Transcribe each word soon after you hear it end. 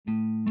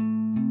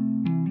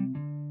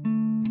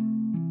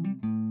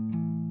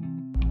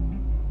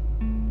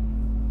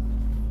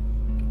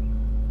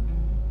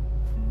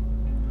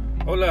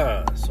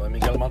Hola, soy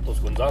Miguel Matos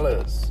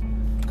Gonzalez,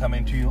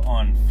 coming to you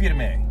on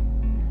Firme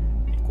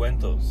y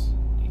Cuentos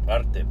y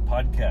Arte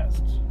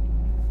podcast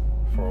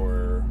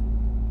for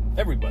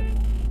everybody.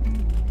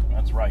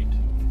 That's right,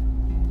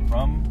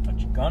 from a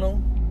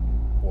Chicano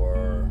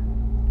for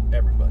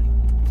everybody.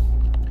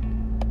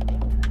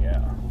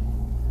 Yeah,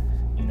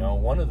 you know,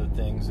 one of the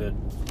things that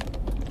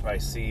I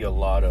see a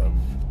lot of,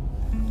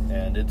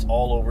 and it's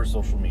all over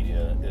social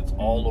media, it's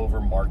all over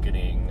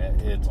marketing,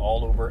 it's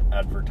all over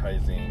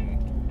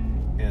advertising,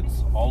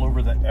 it's all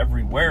over the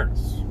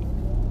everywheres,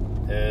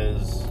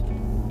 is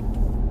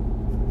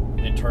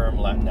the term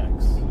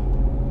Latinx.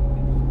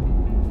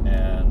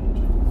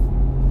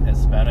 And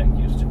Hispanic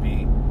used to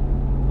be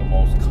the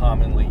most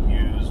commonly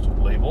used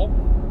label.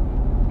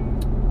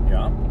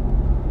 Yeah.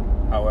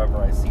 However,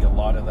 I see a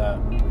lot of that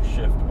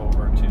shift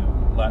over to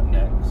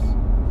Latinx.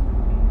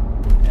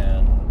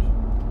 And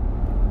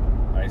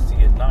I see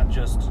it not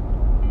just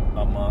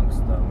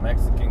amongst the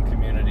Mexican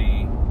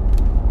community,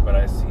 but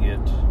I see it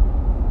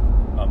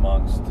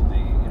amongst the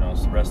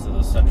rest of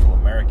the Central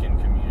American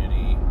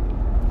community.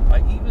 I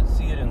even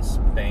see it in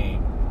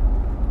Spain.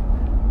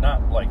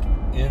 Not like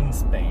in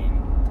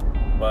Spain,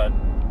 but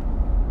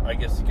I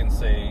guess you can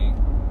say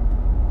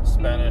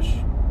Spanish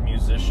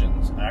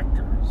musicians,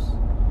 actors,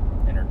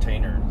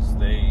 entertainers,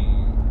 they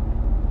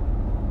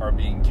are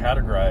being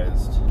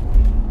categorized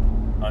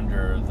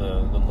under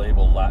the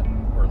label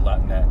Latin or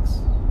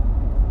Latinx.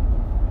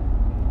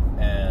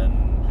 And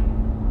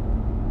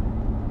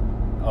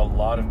a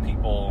lot of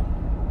people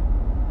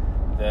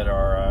that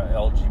are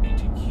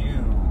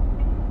LGBTQ,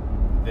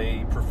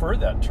 they prefer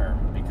that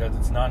term because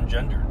it's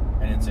non-gendered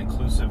and it's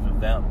inclusive of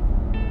them.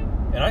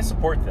 And I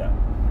support that.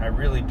 I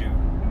really do.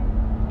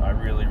 I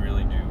really,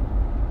 really do.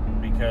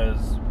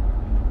 Because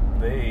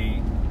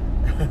they,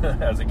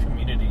 as a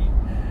community,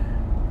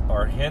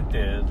 are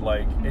hinted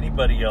like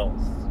anybody else.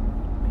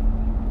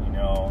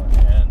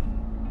 And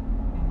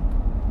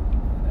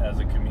as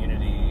a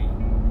community,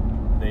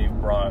 they've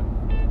brought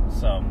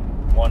some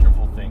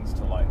wonderful things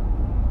to light.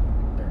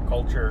 Their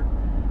culture,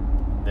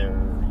 their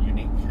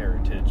unique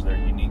heritage, their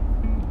unique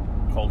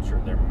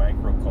culture, their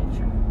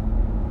microculture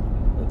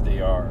that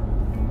they are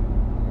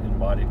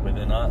embodied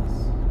within us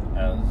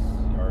as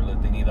our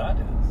Latinidad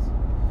is.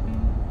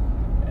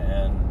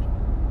 And,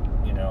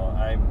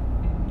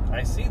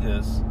 I see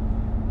this,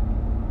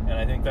 and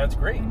I think that's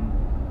great.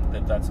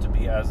 That's to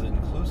be as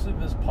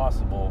inclusive as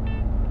possible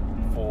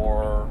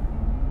for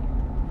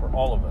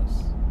all of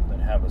us that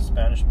have a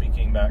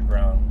Spanish-speaking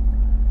background,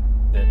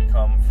 that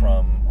come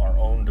from our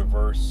own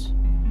diverse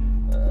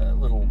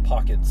little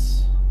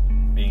pockets,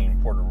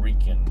 being Puerto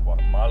Rican,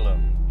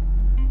 Guatemalan,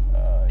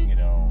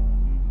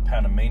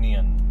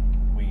 Panamanian.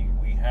 We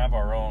have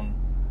our own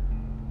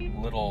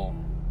little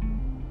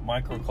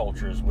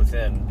microcultures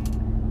within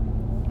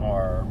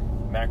our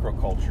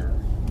macroculture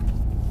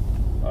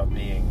of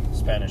being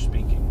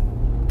Spanish-speaking.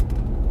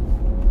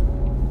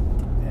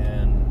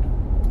 And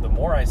the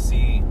more I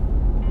see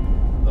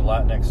the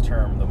Latinx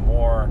term, the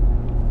more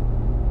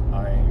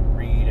I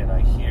read and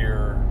I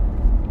hear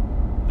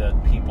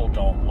that people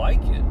don't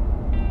like it.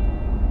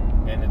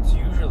 And it's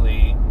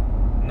usually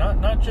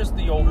not just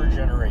the older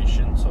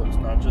generation, so it's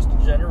not just a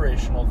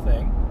generational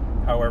thing.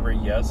 However,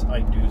 yes, I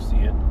do see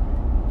it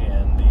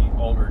in the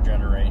older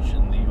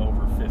generation, the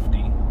over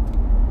 50,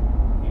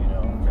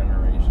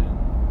 generation.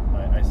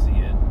 I see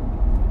it.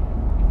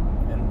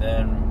 And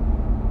then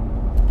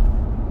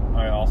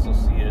I also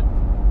see it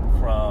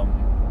from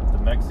the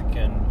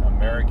Mexican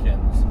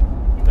Americans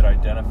that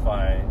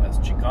identify as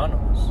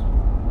Chicanos,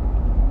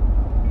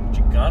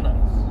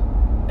 Chicanas.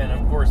 And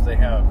of course they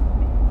have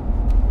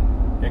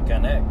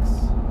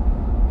Hispanics,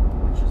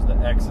 which is the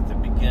X at the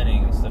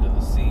beginning instead of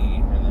the C,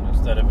 and then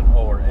instead of an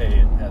O or A,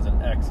 it has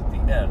an X at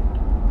the end.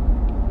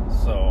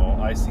 So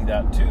I see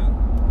that too.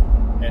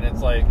 And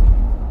it's like,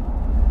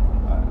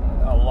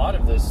 a lot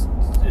of this,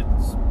 it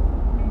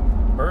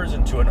bursts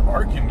into an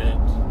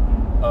argument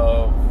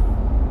of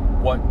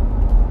what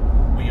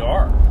we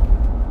are.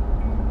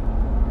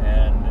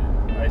 And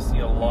I see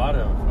a lot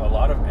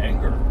of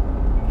anger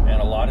and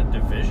a lot of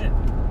division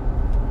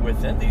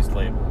within these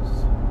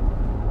labels.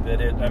 That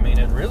it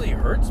really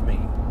hurts me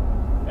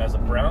as a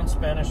brown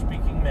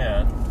Spanish-speaking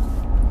man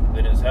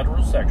that is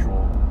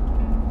heterosexual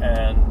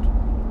and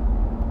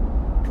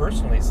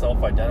personally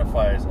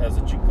self-identifies as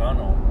a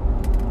Chicano.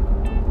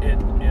 It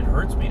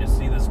hurts me to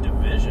see this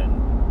division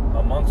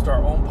amongst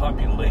our own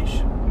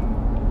population,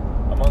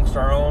 amongst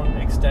our own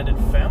extended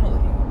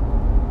family,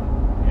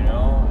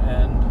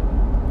 and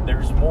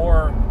there's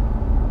more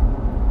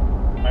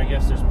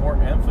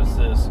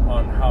emphasis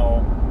on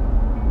how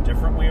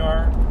different we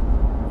are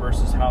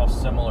versus how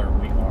similar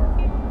we are,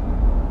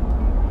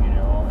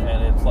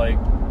 and it's like,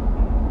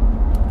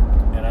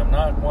 and I'm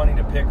not wanting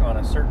to pick on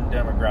a certain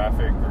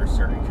demographic or a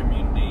certain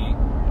community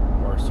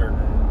or a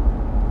certain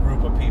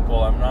group of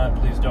people.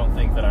 Please don't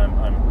think that I'm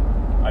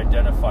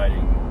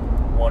identifying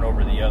one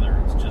over the other.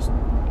 It's just,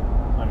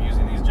 I'm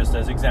using these just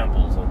as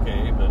examples,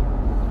 okay? But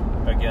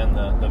again,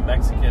 the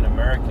Mexican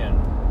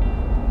American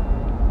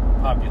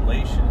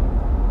population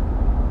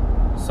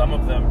Some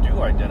of them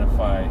do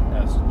identify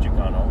as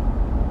Chicano,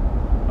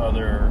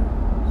 others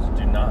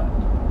do not.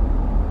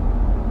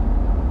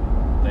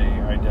 They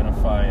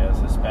identify as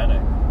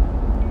Hispanic,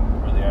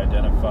 or they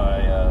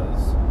identify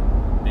as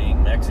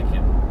being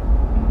Mexican.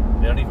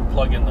 They don't even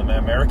plug in the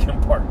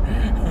American part.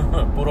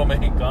 Puro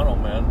Mexicano,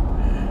 man.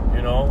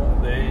 You know,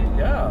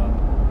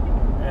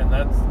 and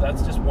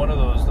that's just one of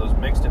those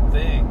mixed up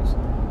things.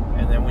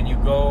 And then when you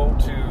go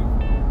to,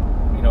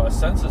 you know, a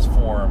census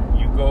form,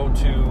 you go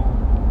to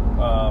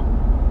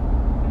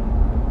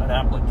an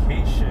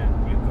application,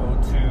 you go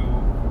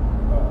to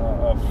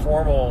a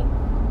formal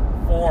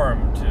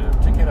form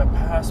to get a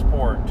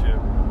passport, to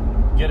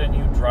get a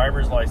new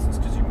driver's license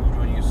because you moved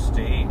to a new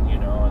state, you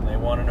know, and they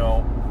want to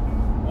know,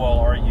 well,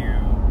 are you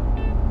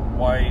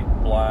white,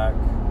 black,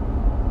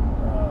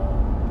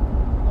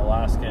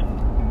 Alaskan,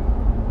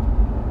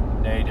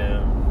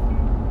 Native,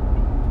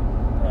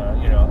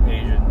 you know,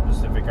 Asian,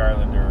 Pacific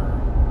Islander,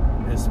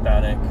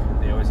 Hispanic?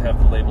 They always have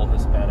the label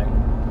Hispanic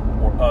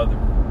or other.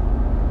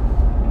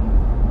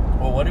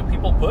 Well, what do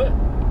people put?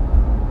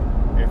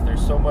 If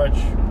there's so much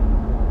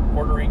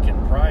Puerto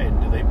Rican pride,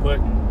 do they put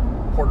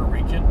Puerto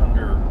Rican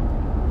under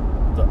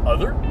the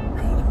other?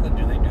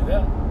 Do they do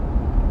that?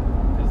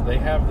 Because they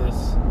have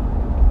this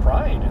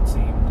pride, it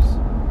seems,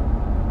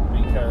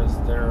 because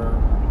they're,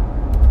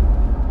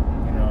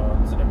 you know,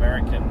 it's an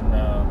American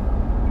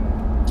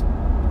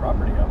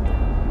property out there.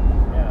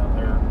 Yeah,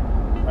 they're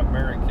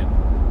American,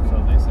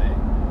 so they say.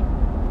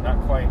 Not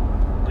quite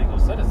legal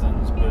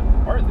citizens, but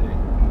are they?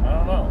 I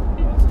don't know.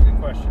 That's a good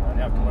question. I'd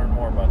have to learn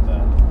more about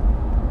that.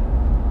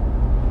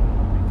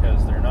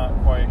 Because they're not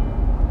quite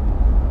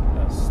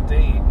a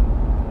state,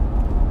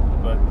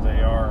 but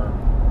they are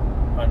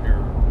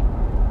under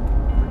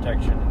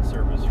protection and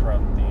service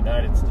from the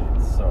United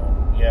States. So,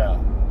 yeah,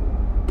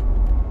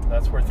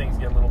 that's where things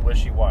get a little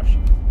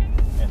wishy-washy.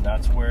 And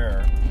that's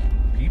where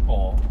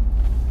people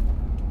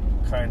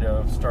kind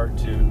of start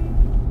to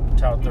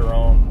tout their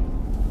own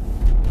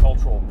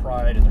cultural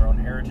pride and their own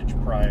heritage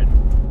pride,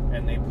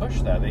 and they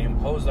push that. They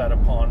impose that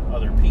upon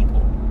other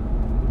people.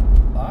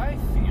 I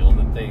feel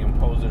that they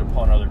impose it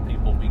upon other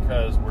people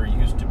because we're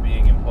used to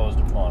being imposed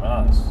upon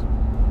us.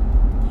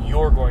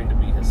 You're going to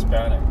be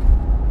Hispanic.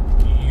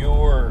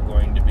 You're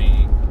going to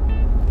be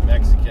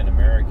Mexican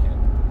American.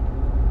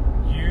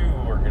 You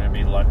are going to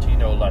be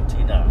Latino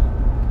Latina.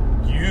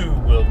 You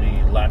will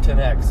be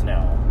Latinx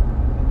now.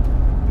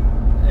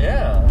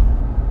 Yeah.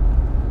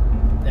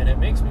 And it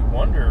makes me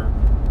wonder,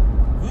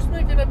 who's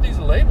making up these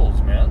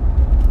labels, man?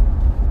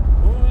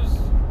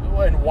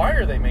 And why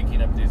are they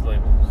making up these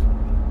labels?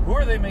 Who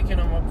are they making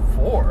them up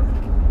for?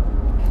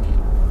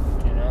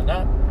 You know,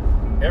 not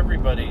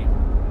everybody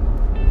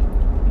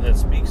that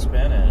speaks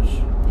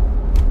Spanish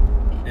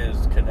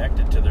is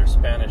connected to their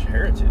Spanish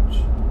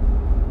heritage.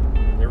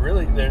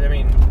 Really, they're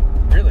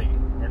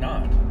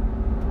not.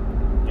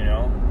 You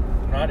know,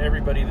 not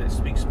everybody that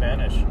speaks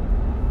Spanish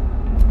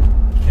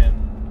can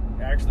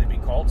actually be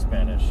called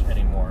Spanish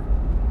anymore.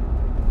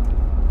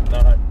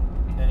 Not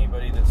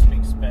anybody that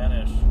speaks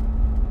Spanish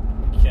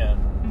can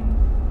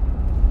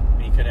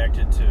be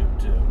connected to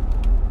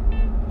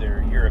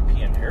their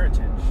European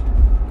heritage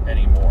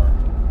anymore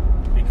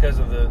because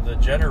of the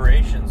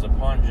generations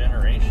upon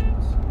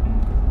generations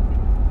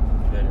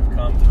that have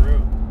come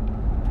through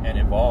and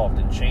evolved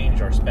and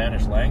changed our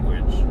Spanish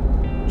language,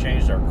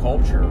 changed our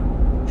culture,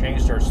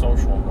 changed our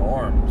social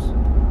norms,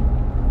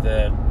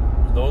 that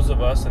those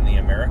of us in the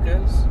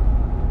Americas,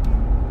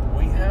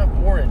 we have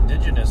more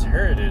indigenous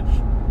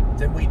heritage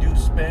than we do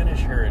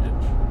Spanish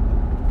heritage.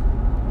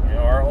 You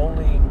know, our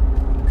only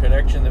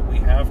connection that we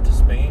have to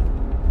Spain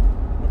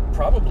would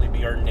probably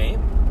be our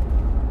name.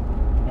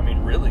 I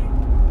mean, really.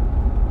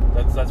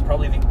 That's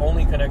probably the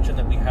only connection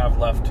that we have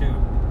left to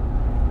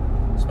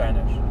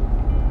Spanish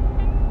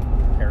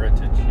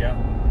heritage. Yeah,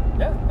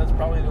 that's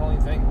probably the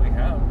only thing we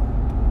have.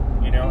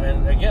 You know,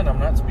 and again, I'm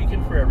not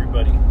speaking for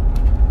everybody,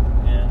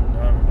 and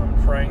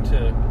I'm trying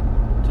to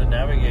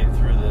navigate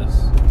through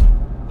this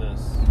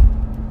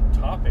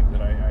topic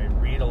that I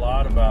read a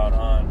lot about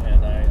on,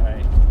 and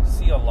I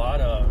see a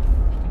lot of,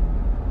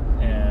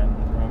 and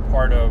I'm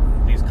part of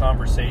these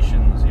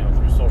conversations, you know,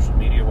 through social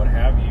media, what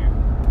have you,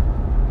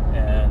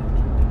 and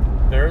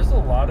there is a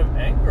lot of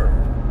anger.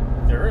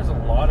 There is a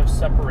lot of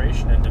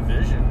separation and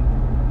division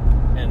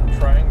in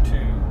trying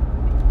to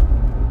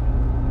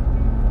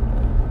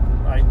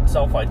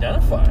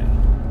self-identify.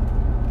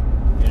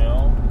 You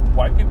know,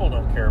 white people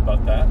don't care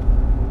about that.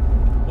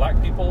 Black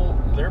people,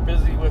 they're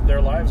busy with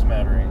their lives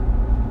mattering.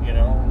 You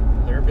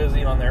know, they're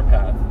busy on their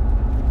path.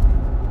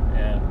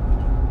 And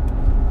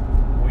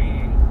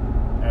we,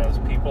 as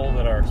people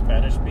that are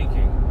Spanish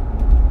speaking,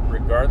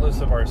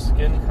 regardless of our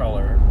skin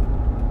color,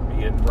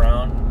 be it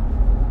brown,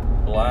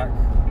 black,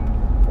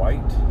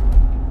 white,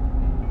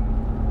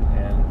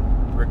 and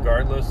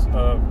regardless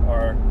of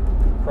our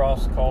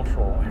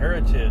cross-cultural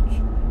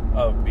heritage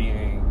of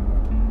being,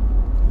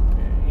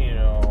 you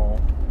know,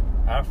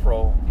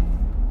 Afro,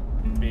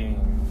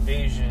 being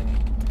Asian,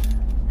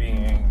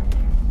 being,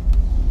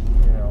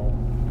 you know,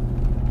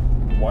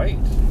 white,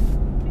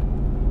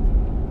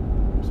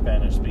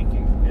 Spanish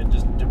speaking. It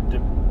just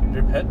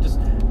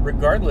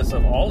regardless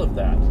of all of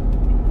that,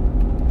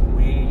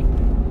 we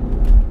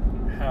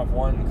have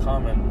one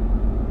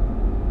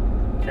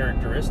common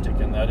characteristic,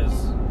 and that is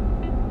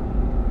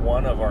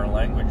one of our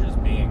languages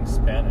being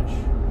Spanish.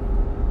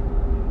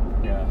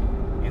 Yeah,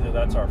 either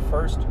that's our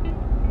first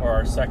or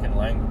our second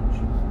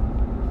language.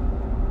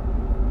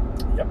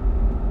 Yep,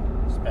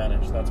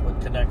 Spanish. That's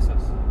what connects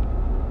us.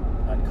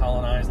 That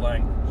colonized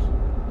language.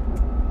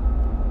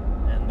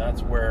 And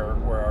that's where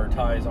our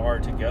ties are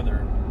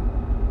together.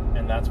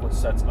 And that's what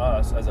sets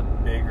us as a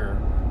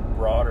bigger,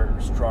 broader,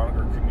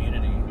 stronger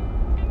community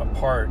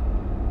apart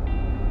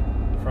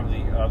from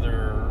the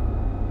other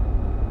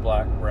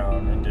Black,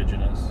 brown,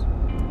 indigenous,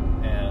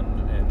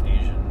 and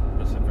Asian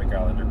Pacific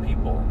Islander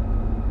people.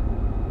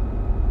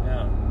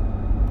 Yeah.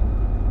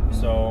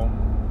 So,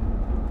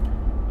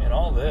 in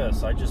all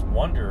this, I just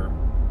wonder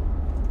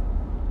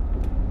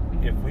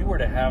if we were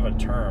to have a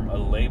term, a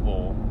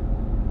label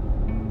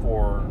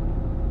for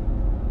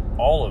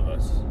all of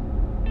us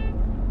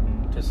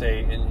to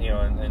say,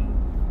 in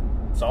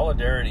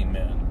solidarity,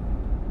 men,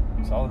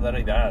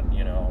 solidaridad,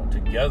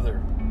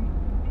 together.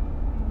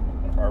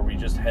 Are we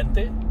just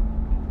gente?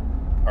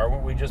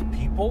 Aren't we just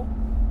people?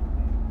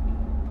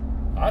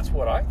 That's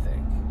what I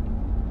think.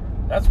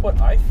 That's what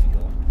I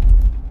feel.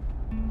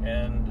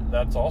 And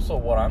that's also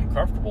what I'm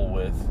comfortable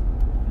with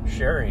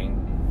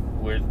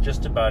sharing with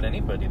just about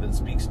anybody that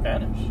speaks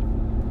Spanish.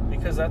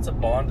 Because that's a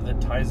bond that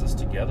ties us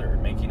together,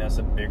 making us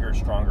a bigger,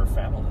 stronger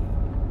family.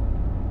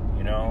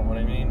 You know what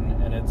I mean?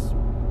 And it's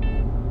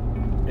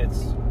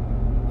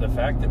the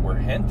fact that we're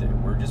gente.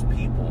 We're just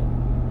people.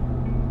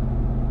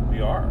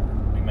 We are.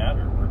 We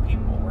matter. We're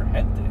people. We're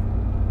gente.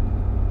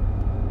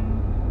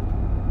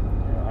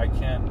 I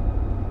can't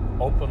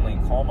openly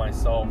call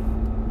myself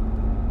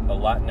a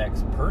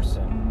Latinx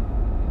person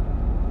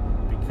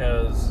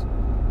because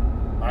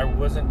I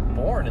wasn't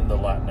born in the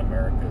Latin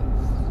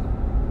Americas,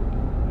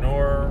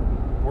 nor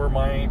were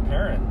my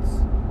parents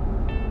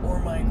or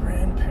my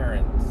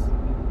grandparents.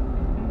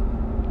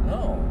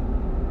 No,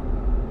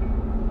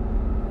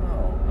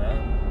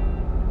 man.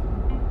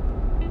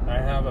 I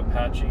have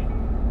Apache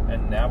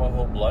and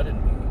Navajo blood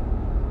in me,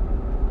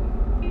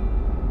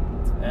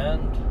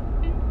 and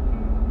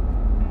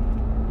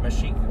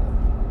Mexica,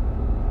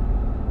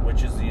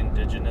 which is the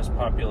indigenous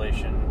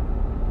population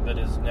that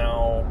is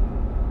now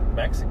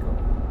Mexico.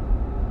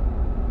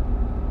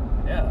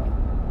 Yeah,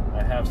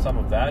 I have some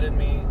of that in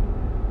me.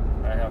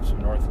 I have some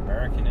North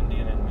American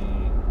Indian in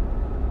me,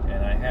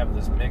 and I have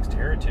this mixed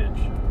heritage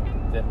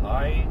that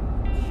I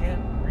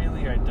can't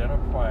really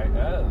identify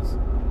as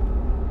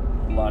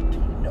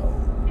Latino,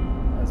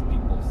 as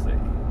people say.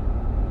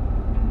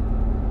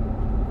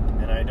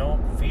 And I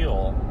don't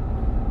feel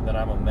that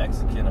I'm a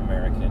Mexican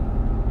American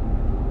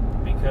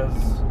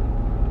because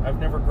I've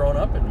never grown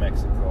up in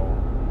Mexico.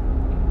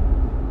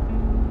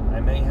 I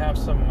may have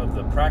some of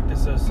the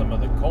practices, some of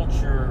the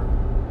culture,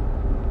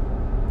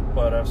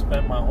 but I've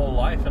spent my whole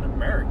life in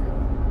America.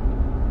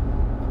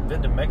 I've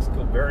been to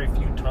Mexico very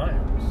few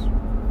times.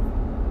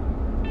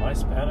 My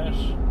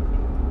Spanish,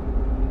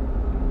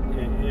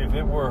 if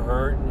it were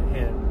heard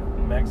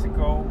in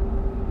Mexico,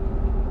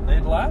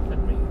 they'd laugh at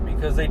me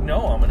because they'd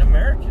know I'm an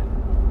American.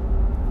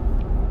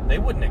 They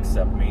wouldn't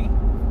accept me.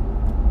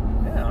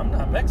 Yeah, I'm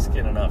not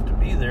Mexican enough to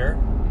be there.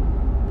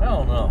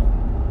 Hell no.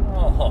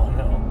 Oh,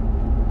 no.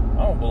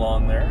 I don't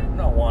belong there. I'm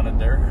not wanted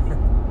there.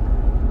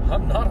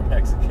 I'm not a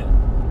Mexican.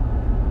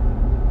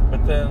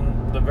 But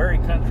then the very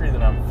country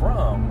that I'm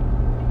from,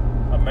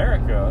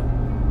 America,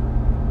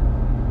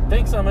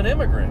 thinks I'm an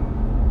immigrant.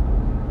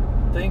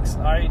 Thinks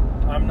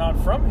I'm not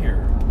from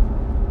here.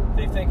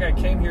 They think I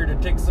came here to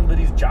take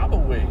somebody's job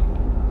away.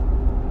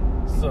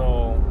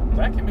 So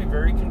that can be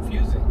very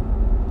confusing.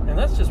 And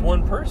that's just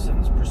one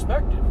person's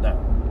perspective now.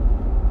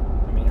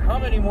 I mean, how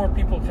many more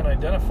people can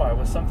identify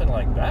with something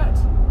like that?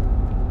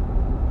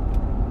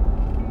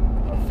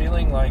 I'm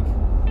feeling like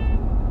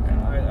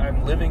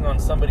I'm living on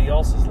somebody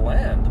else's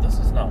land. This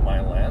is not my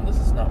land. This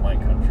is not my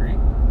country.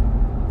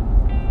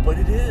 But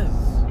it is.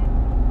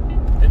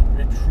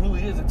 It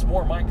truly is. It's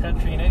more my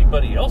country than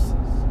anybody else's.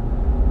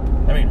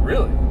 I mean,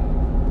 really.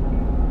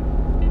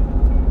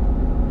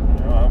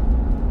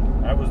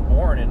 I was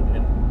born in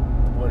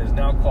what is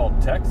now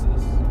called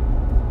Texas,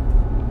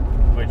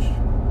 which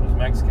was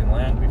Mexican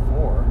land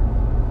before.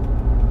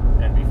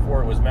 And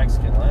before it was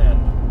Mexican land,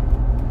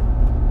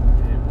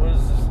 it was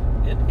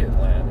Indian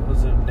land. It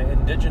was an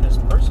indigenous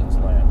person's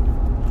land.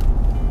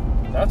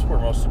 That's where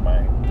most of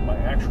my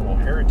actual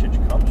heritage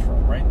comes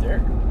from, right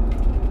there.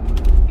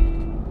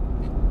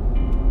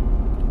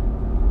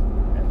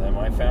 And then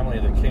my family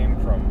that came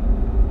from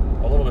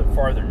a little bit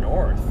farther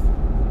north,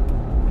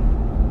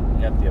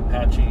 you got the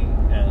Apache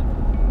and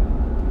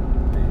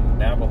the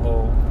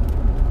Navajo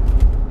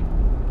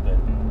that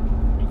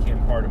became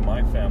part of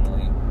my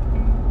family.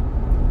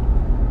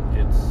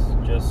 It's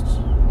just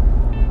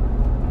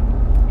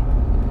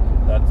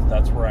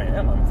that's where I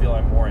am. I feel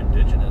I'm more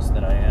indigenous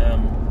than I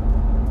am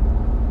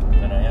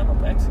a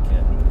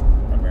Mexican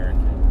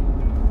American.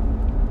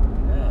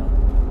 Yeah.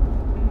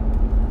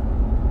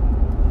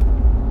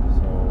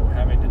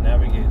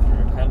 navigate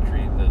through a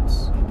country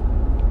that's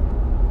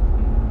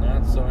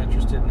not so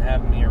interested in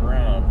having me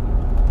around.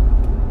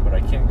 But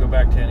I can't go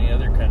back to any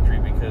other country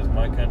because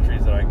my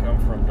countries that I come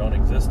from don't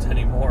exist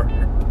anymore.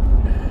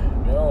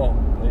 No,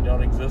 they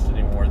don't exist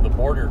anymore. The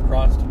border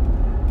crossed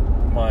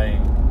my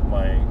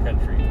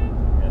country,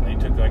 and they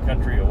took my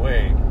country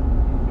away.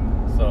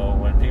 So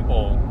when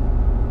people,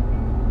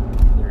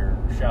 they're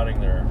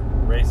shouting their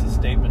racist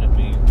statement at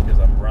me because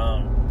I'm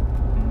brown,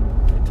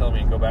 they tell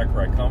me to go back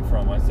where I come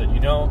from, I said,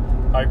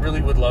 I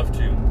really would love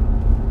to,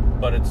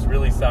 but it's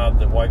really sad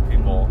that white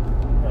people,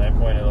 and I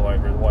pointed at the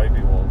white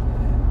people,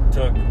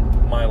 took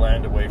my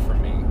land away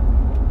from me.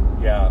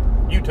 Yeah,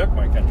 you took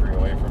my country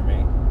away from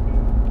me.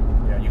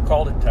 Yeah, you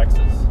called it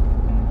Texas.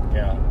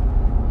 Yeah.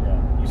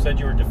 You said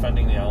you were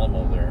defending the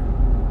Alamo there,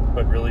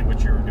 but really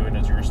what you were doing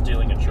is you were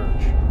stealing a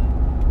church.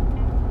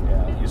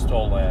 Yeah, you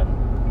stole land.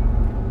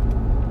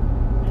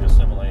 You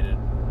assimilated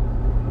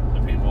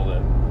the people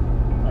that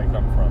I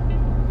come from.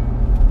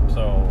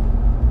 So,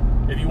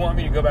 if you want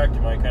me to go back to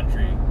my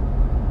country,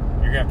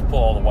 you're going to have to pull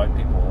all the white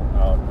people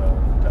out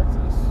of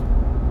Texas.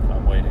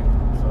 I'm waiting.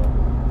 So,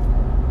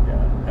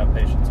 yeah, have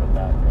patience with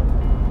that.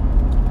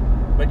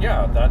 But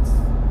yeah, that's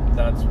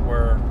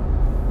where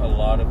a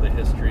lot of the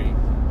history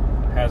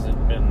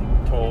hasn't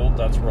been told.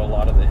 That's where a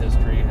lot of the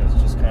history has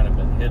just kind of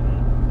been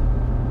hidden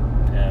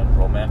and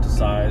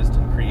romanticized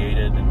and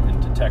created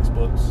into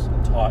textbooks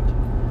and taught,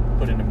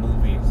 put into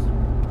movies.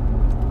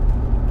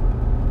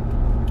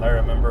 I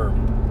remember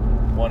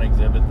one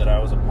exhibit that I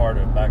was a part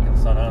of back in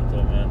San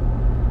Antonio, man.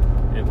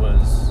 It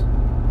was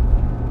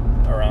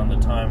around the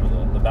time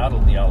of the Battle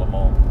of the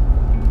Alamo,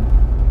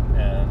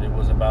 and it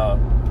was about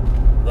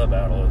the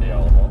Battle of the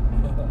Alamo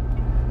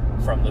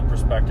from the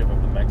perspective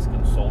of the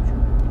Mexican soldier,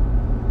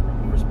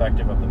 from the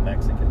perspective of the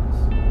Mexicans.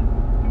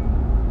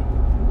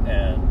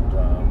 And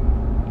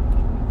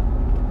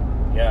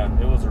yeah,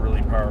 it was a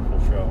really powerful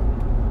show.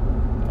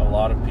 A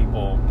lot of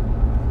people,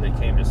 they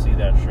came to see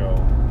that show,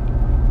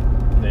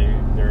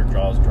 their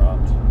jaws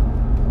dropped.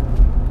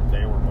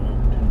 They were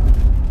moved.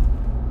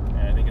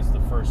 And I think it's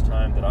the first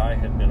time that I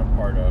had been a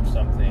part of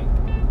something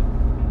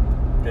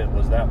that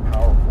was that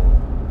powerful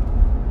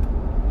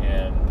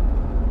and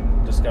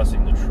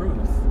discussing the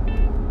truth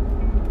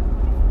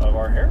of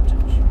our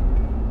heritage,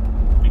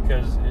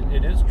 because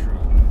it is true.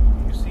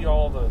 You see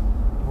all the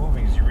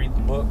movies, you read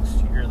the books,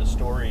 you hear the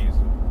stories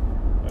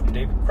of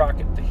David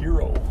Crockett, the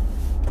hero.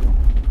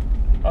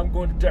 I'm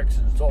going to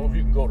Texas, all of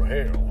you can go to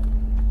hell.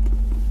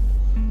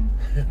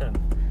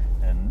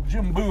 And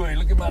Jim Bowie,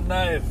 look at my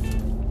knife.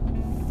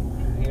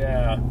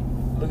 Yeah,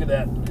 look at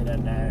that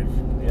knife.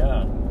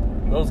 Yeah,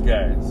 those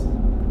guys,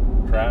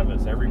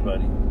 Travis,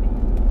 everybody.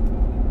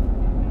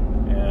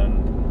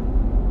 And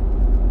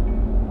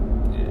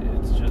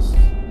it's just,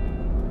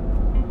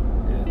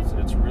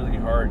 it's really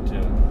hard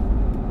to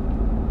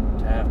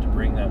have to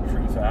bring that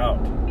truth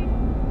out,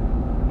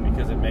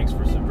 because it makes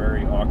for some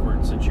very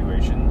awkward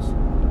situations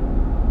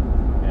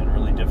and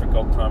really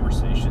difficult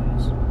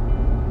conversations.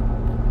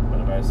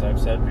 But as I've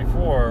said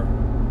before,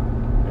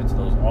 it's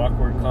those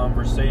awkward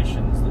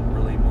conversations that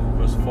really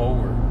move us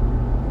forward.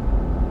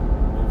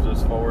 It moves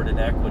us forward in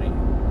equity.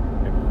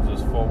 It moves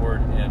us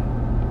forward in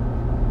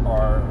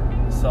our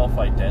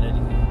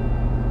self-identity.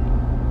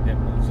 It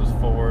moves us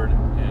forward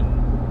in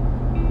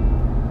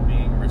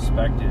being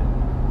respected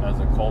as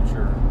a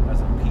culture,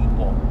 as a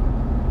people,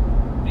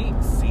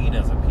 being seen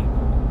as a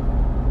people.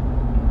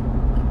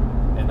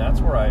 And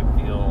that's where I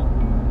feel,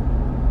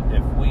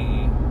 if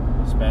we,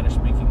 the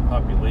Spanish-speaking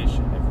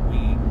population, if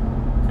we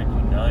could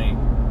unite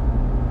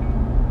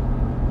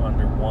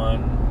under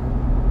one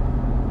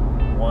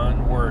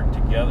word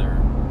together,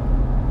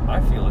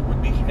 I feel it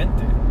would be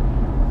gente.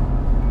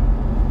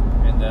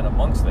 And then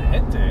amongst the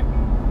gente,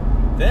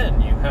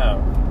 then you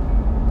have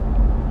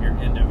your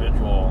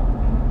individual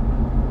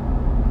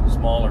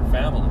smaller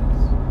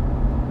families.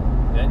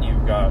 Then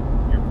you've got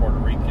your Puerto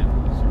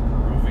Ricans, your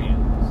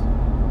Peruvians,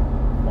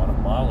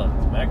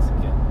 Guatemalans,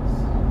 Mexicans,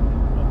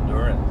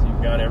 Hondurans.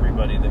 You've got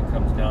everybody that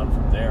comes down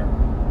from there.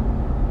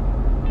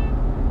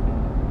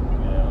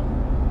 You know?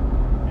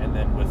 And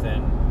then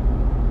within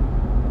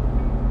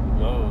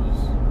those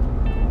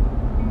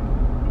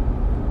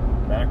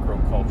macro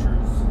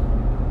cultures,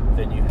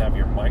 then you have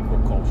your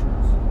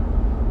microcultures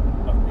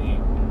of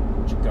being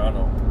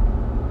Chicano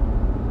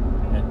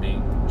and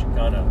being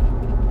Chicana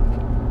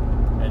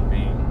and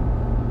being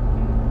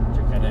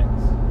Chicanx.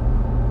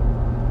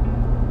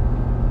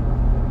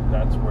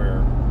 That's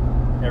where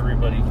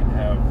everybody can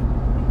have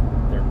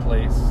their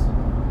place,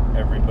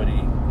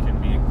 everybody can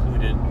be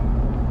included.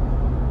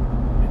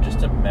 And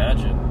just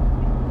imagine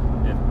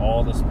if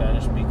all the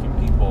Spanish-speaking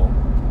people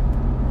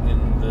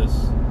in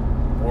this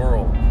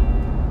world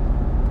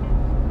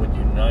would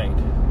unite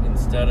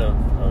instead of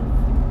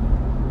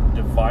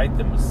divide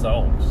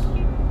themselves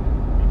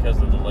because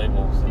of the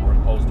labels that were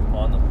imposed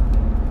upon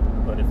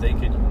them. But if they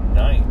could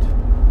unite,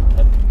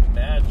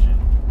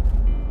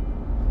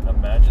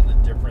 imagine the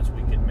difference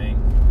we could make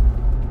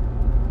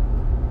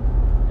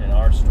in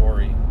our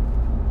story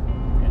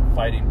in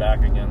fighting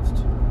back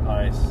against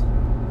ICE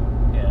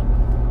and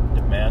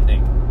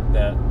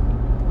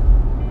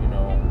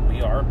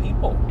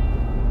people.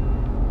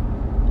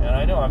 And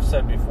I know I've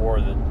said before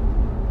that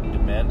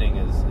demanding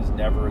is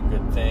never a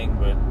good thing,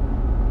 but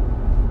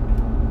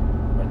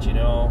you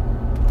know,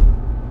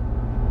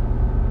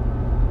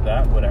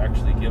 that would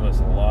actually give us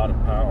a lot of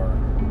power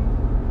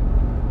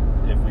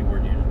if we were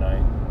to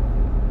unite.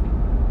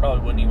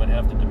 Probably wouldn't even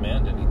have to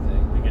demand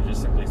anything. We could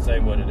just simply say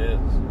what it is.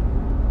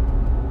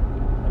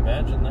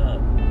 Imagine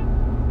that.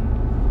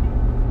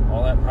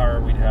 All that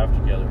power we'd have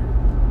together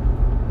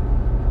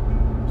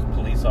as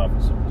police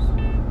officers,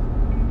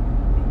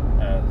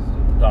 as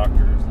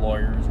doctors,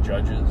 lawyers,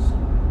 judges,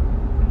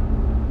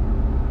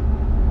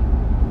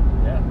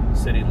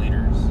 city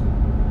leaders,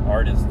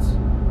 artists,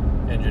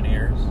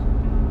 engineers,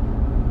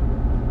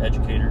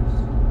 educators,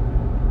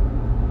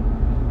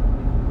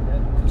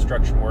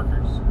 construction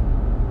workers,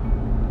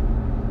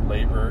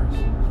 laborers.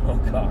 Oh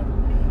God.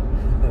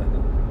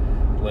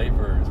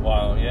 Laborers.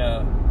 Wow,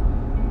 yeah.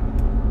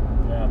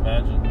 Yeah,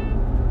 imagine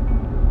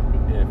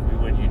if we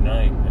would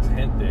unite as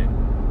gente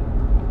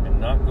and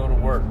not go to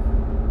work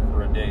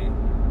for a day.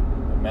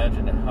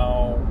 Imagine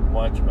how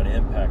much of an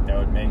impact that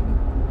would make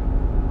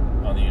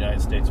on the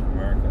United States of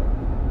America.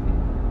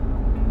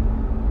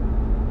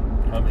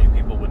 How many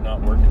people would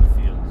not work in the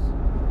fields?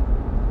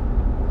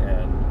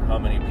 And how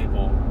many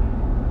people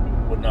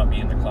would not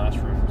be in the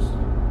classrooms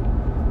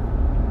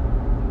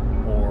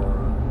or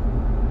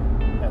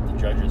at the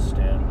judges'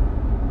 stand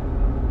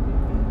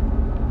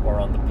or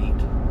on the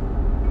beat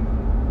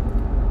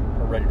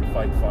or ready to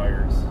fight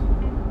fires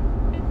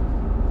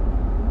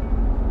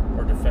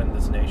or defend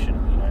this nation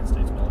in the United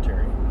States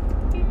military?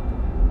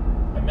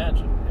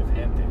 Imagine if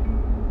gente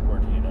were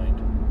to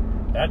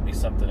unite. That'd be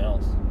something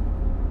else.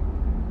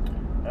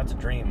 That's a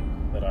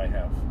dream that I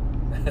have.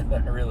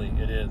 Really,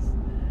 it is.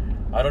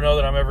 I don't know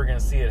that I'm ever going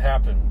to see it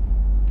happen,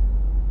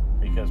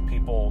 because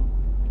people,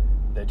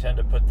 they tend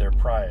to put their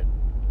pride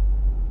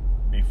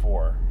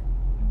before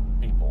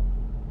people,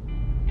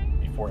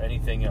 before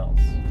anything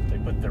else. They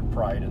put their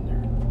pride in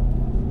there.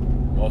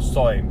 Yo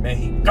soy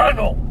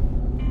mexicano.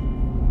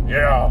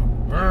 Yeah.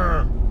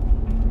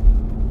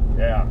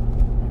 Yeah.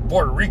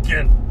 Puerto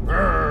Rican.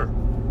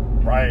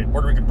 Pride.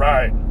 Puerto Rican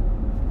pride.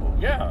 Well,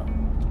 yeah.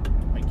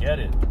 I get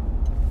it.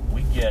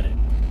 We get it.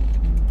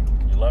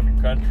 You love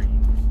your country.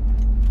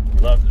 You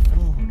love the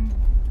food.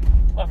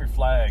 Love your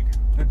flag.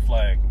 Good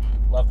flag.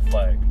 Love the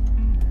flag.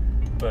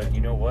 But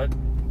you know what?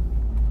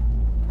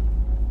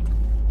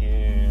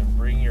 And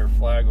bring your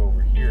flag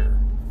over here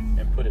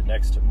and put it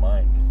next to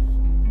mine.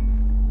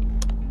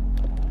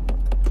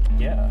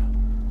 Yeah.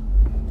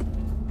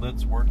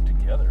 Let's work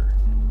together.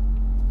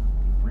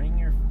 Bring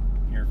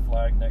your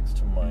flag next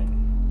to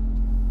mine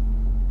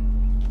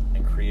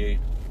and create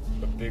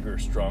a bigger,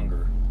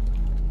 stronger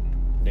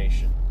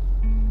nation.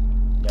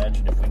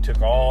 Imagine if we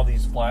took all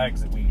these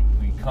flags that we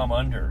come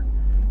under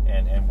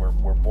and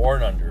we're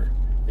born under,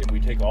 if we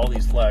take all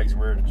these flags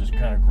and we were to just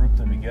kind of group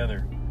them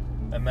together.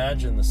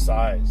 Imagine the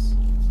size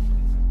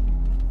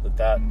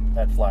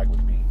that flag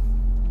would be.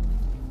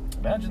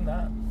 Imagine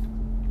that.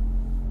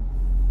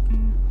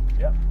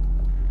 Yeah.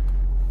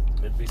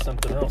 It'd be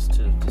something else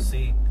to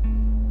see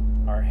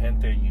our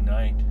gente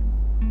unite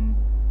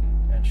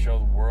and show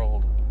the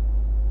world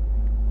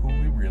who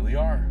we really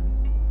are.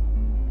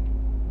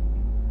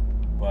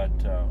 But,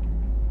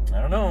 I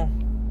don't know.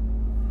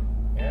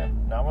 Yeah.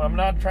 Now, I'm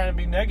not trying to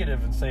be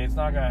negative and say it's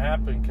not going to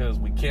happen because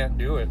we can't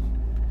do it.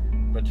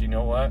 But you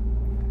know what?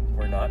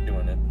 We're not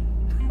doing it.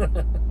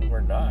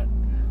 We're not.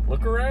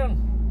 Look around.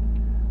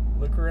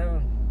 Look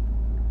around.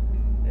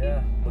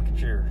 Yeah, look at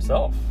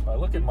yourself. I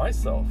look at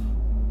myself.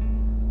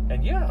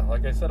 And yeah,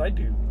 like I said, I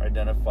do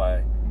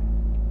identify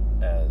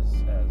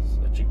as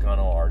a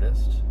Chicano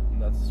artist.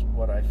 That's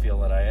what I feel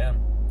that I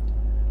am.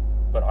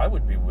 But I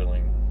would be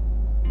willing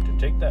to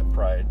take that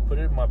pride, put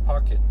it in my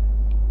pocket,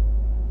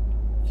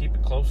 keep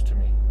it close to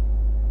me,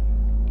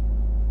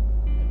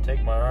 and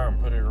take my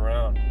arm, put it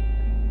around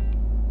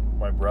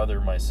my brother,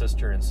 my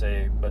sister, and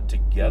say, but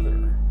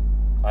together,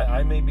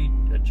 I may be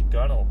a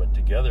Chicano, but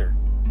together,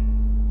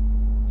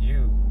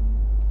 you,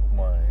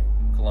 my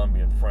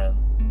Colombian friend,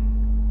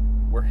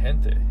 we're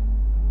gente,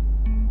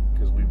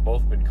 because we've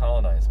both been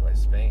colonized by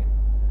Spain.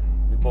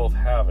 We both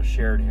have a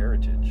shared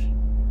heritage,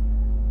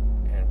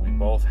 and we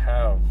both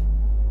have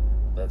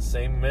that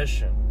same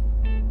mission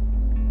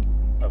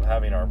of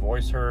having our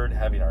voice heard,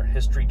 having our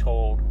history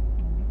told.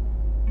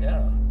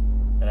 Yeah.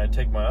 And I'd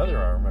take my other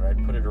arm and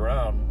I'd put it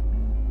around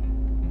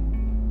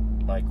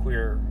my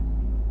queer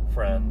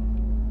friend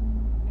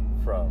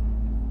from,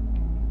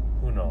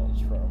 who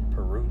knows, from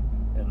Peru.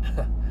 And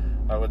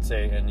I would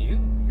say, and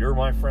you're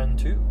my friend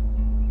too.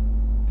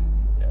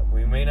 Yeah,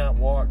 we may not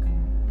walk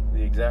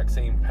the exact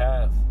same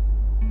path.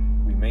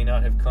 We may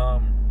not have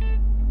come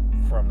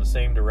from the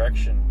same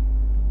direction,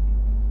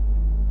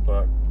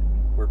 but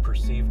we're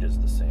perceived as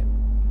the same.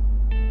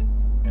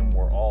 And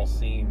we're all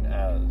seen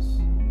as,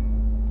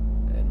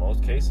 in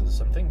most cases,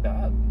 something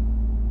bad.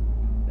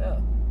 Yeah,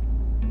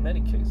 in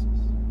many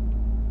cases.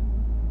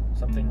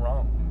 Something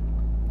wrong.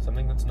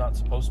 Something that's not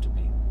supposed to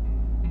be.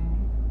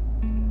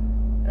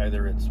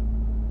 Either it's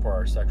for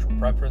our sexual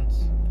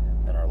preference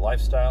and our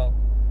lifestyle,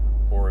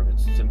 or if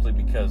it's simply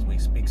because we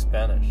speak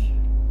Spanish,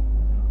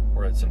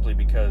 or it's simply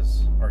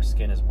because our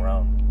skin is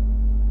brown,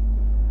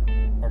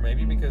 or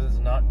maybe because it's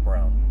not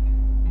brown,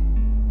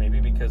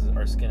 maybe because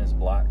our skin is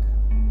black.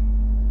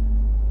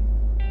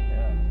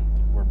 Yeah,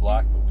 we're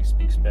black, but we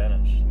speak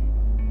Spanish,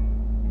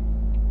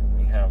 and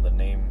we have the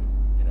name,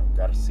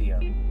 Garcia.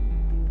 And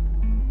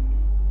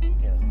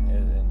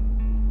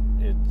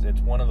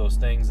it's one of those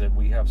things that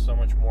we have so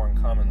much more in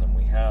common than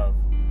we have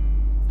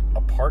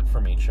apart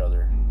from each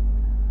other,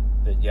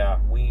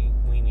 that we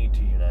need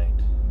to unite.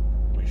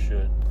 We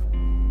should.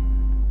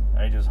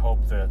 I just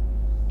hope that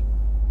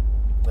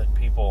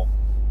people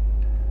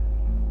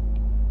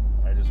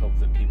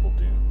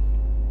do,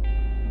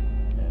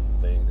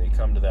 and they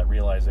come to that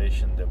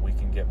realization that we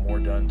can get more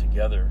done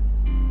together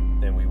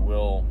than we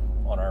will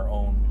on our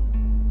own.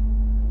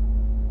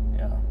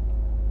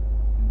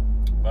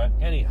 But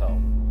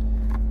anyhow,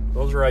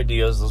 those are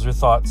ideas, those are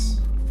thoughts.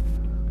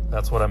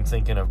 That's what I'm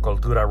thinking of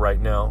Cultura right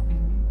now.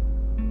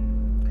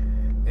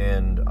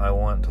 And I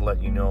want to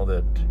let you know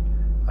that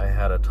I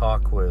had a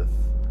talk with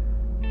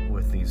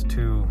these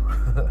two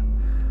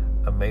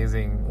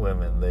amazing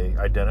women. They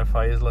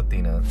identify as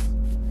Latinas.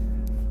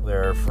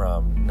 They're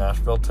from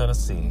Nashville,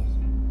 Tennessee.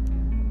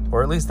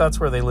 Or at least that's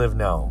where they live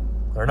now.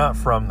 They're not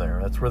from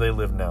there. That's where they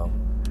live now.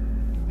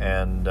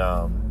 And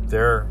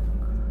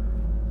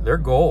their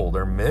goal,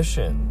 their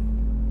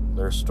mission,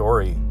 their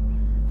story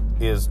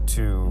is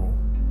to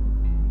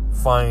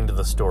find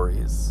the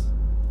stories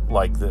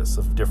like this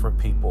of different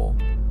people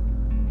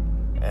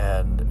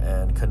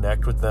and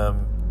connect with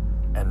them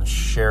and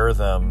share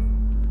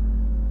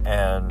them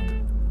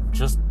and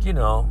just,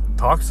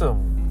 talk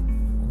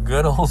some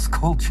good old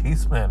school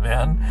cheeseman,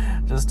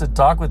 man. Just to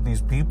talk with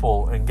these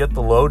people and get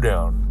the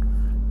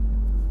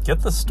lowdown.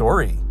 Get the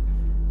story.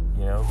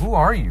 Who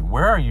are you?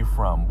 Where are you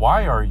from?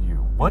 Why are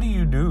you? What do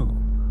you do?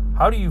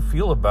 How do you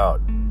feel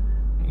about,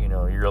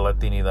 your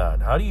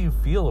Latinidad? How do you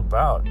feel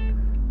about,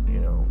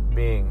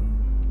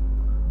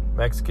 being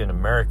Mexican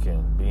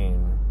American,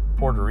 being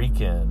Puerto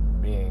Rican,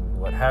 being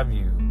what have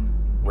you,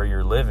 where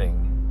you're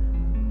living?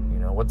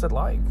 What's it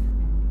like?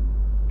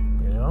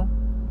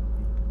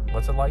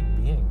 What's it like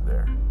being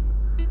there?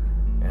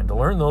 And to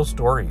learn those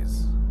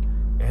stories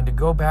and to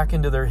go back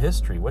into their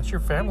history. What's your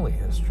family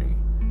history?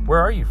 Where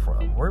are you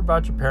from? Where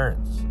about your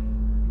parents?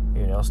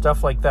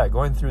 Stuff like that.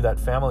 Going through that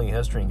family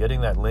history and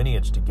getting that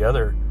lineage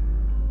together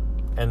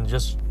and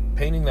just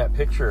painting that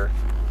picture,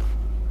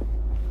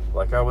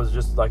 like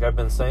I've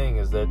been saying,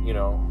 is that,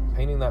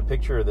 painting that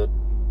picture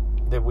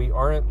that we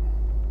aren't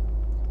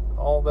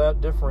all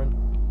that different.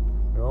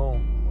 No.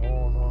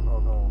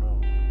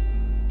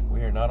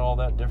 We are not all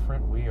that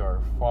different. We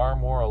are far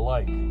more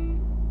alike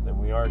than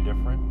we are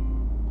different.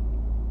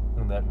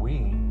 And that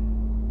we,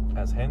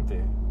 as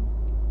gente,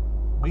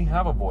 we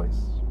have a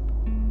voice.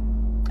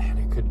 And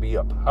it could be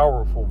a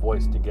powerful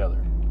voice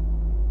together.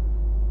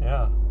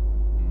 Yeah.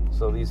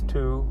 So these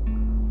two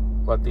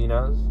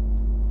Latinas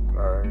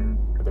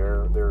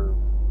they're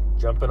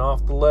jumping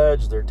off the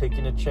ledge. They're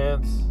taking a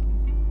chance,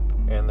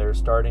 and they're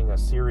starting a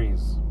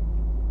series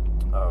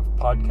of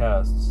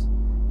podcasts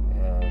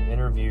and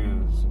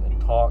interviews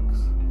and talks,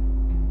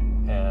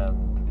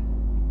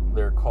 and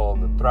they're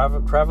called the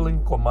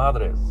Traveling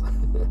Comadres.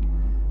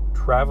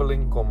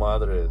 Traveling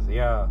Comadres,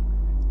 yeah,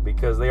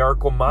 because they are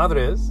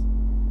comadres,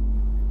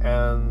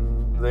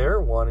 and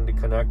they're wanting to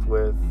connect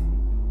with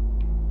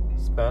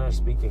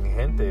Spanish-speaking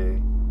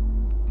gente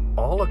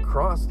all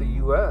across the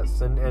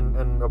U.S.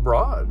 and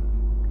abroad.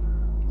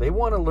 They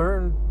want to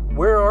learn,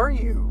 where are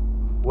you?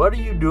 What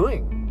are you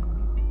doing?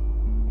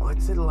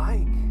 What's it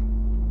like?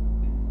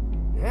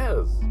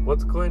 Yes,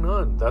 what's going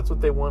on? That's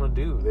what they want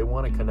to do. They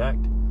want to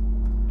connect.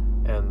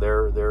 And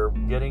they're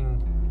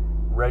getting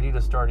ready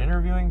to start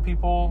interviewing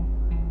people.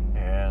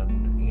 And,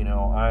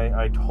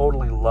 I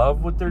totally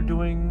love what they're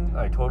doing.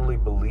 I totally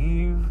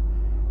believe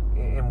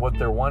in what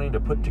they're wanting to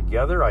put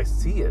together. I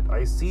see it.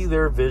 I see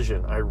their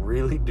vision. I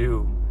really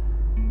do.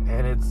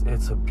 And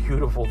it's a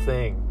beautiful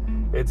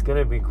thing. It's going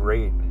to be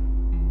great.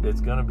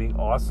 It's going to be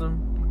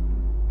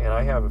awesome. And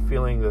I have a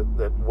feeling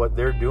that what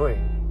they're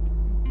doing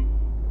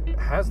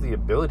has the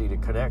ability to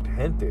connect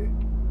gente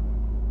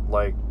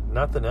like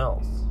nothing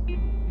else.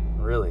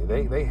 Really.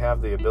 They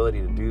have the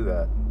ability to do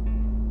that.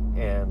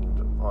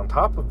 And on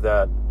top of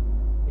that,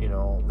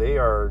 they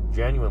are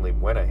genuinely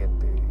buena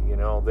gente.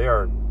 They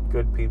are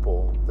good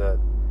people that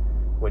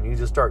when you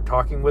just start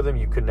talking with them,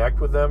 you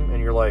connect with them,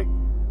 and you're like,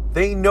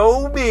 they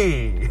know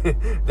me.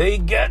 They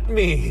get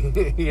me.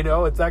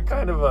 It's that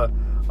kind of a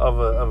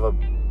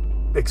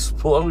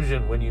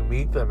explosion when you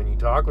meet them and you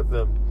talk with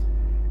them,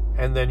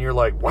 and then you're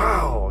like,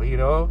 wow,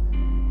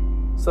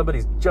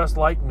 somebody's just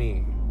like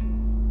me.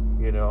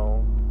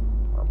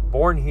 I'm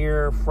born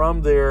here,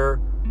 from there.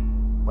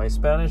 My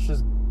Spanish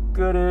is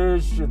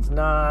goodish. It's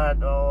not,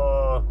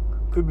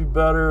 could be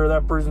better.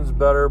 That person's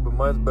better, but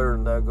mine's better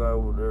than that guy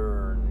over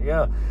there.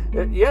 Yeah.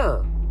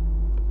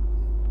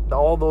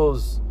 All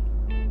those,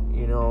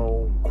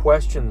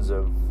 questions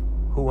of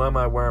who am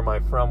I, where am I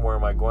from, where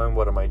am I going,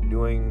 what am I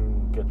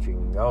doing, que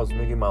chingados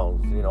Mickey Mouse,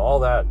 all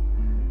that.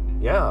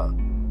 Yeah,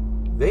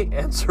 they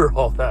answer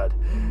all that,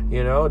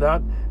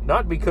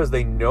 not because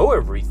they know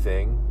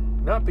everything,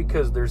 not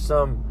because there's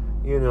some,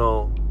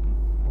 little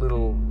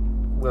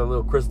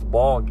crystal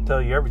ball and can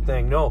tell you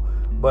everything. No,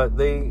 but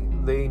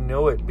they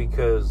know it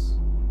because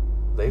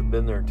they've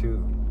been there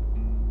too.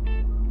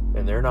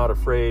 And they're not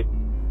afraid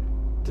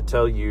to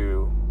tell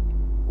you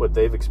what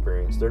they've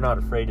experienced. They're not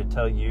afraid to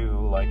tell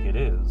you like it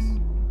is.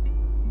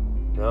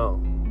 No.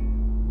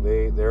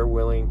 They're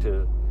willing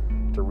to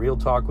real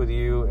talk with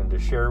you and to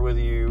share with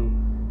you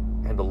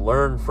and to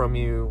learn from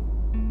you.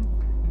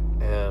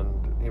 And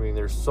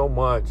there's so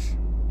much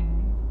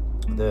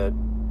that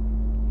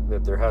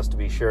there has to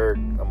be shared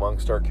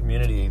amongst our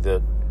community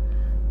that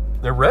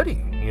they're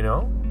ready,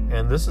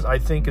 And this is, I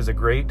think, is a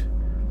great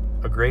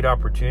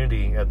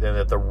opportunity at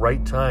the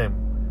right time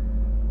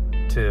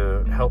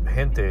to help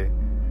gente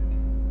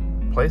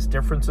place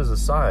differences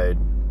aside,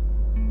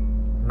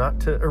 not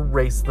to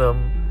erase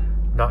them,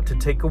 not to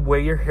take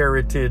away your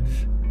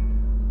heritage,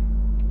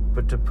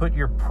 but to put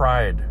your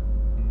pride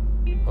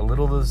a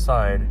little to the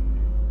side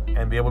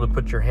and be able to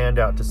put your hand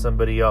out to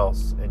somebody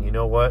else, and you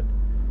know what?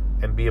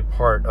 And be a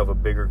part of a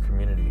bigger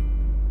community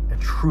and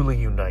truly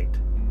unite.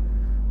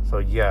 So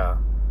yeah,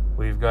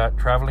 we've got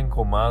Traveling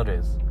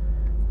Comadres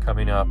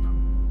coming up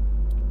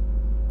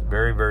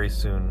very, very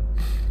soon.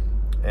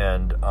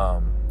 And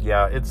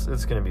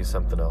it's going to be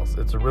something else.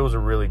 It was a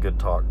really good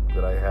talk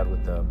that I had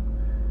with them.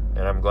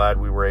 And I'm glad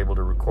we were able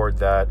to record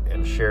that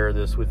and share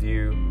this with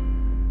you.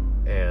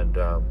 And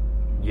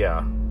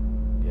yeah,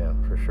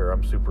 for sure.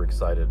 I'm super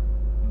excited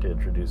to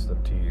introduce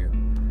them to you.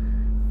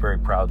 Very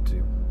proud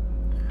to.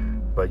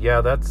 But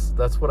yeah, that's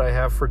what I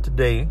have for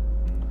today.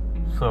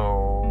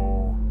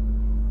 So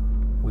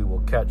we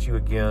will catch you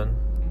again.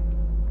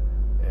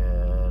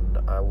 And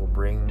I will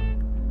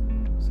bring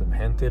some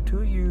gente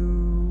to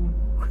you.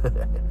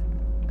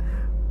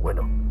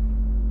 Bueno.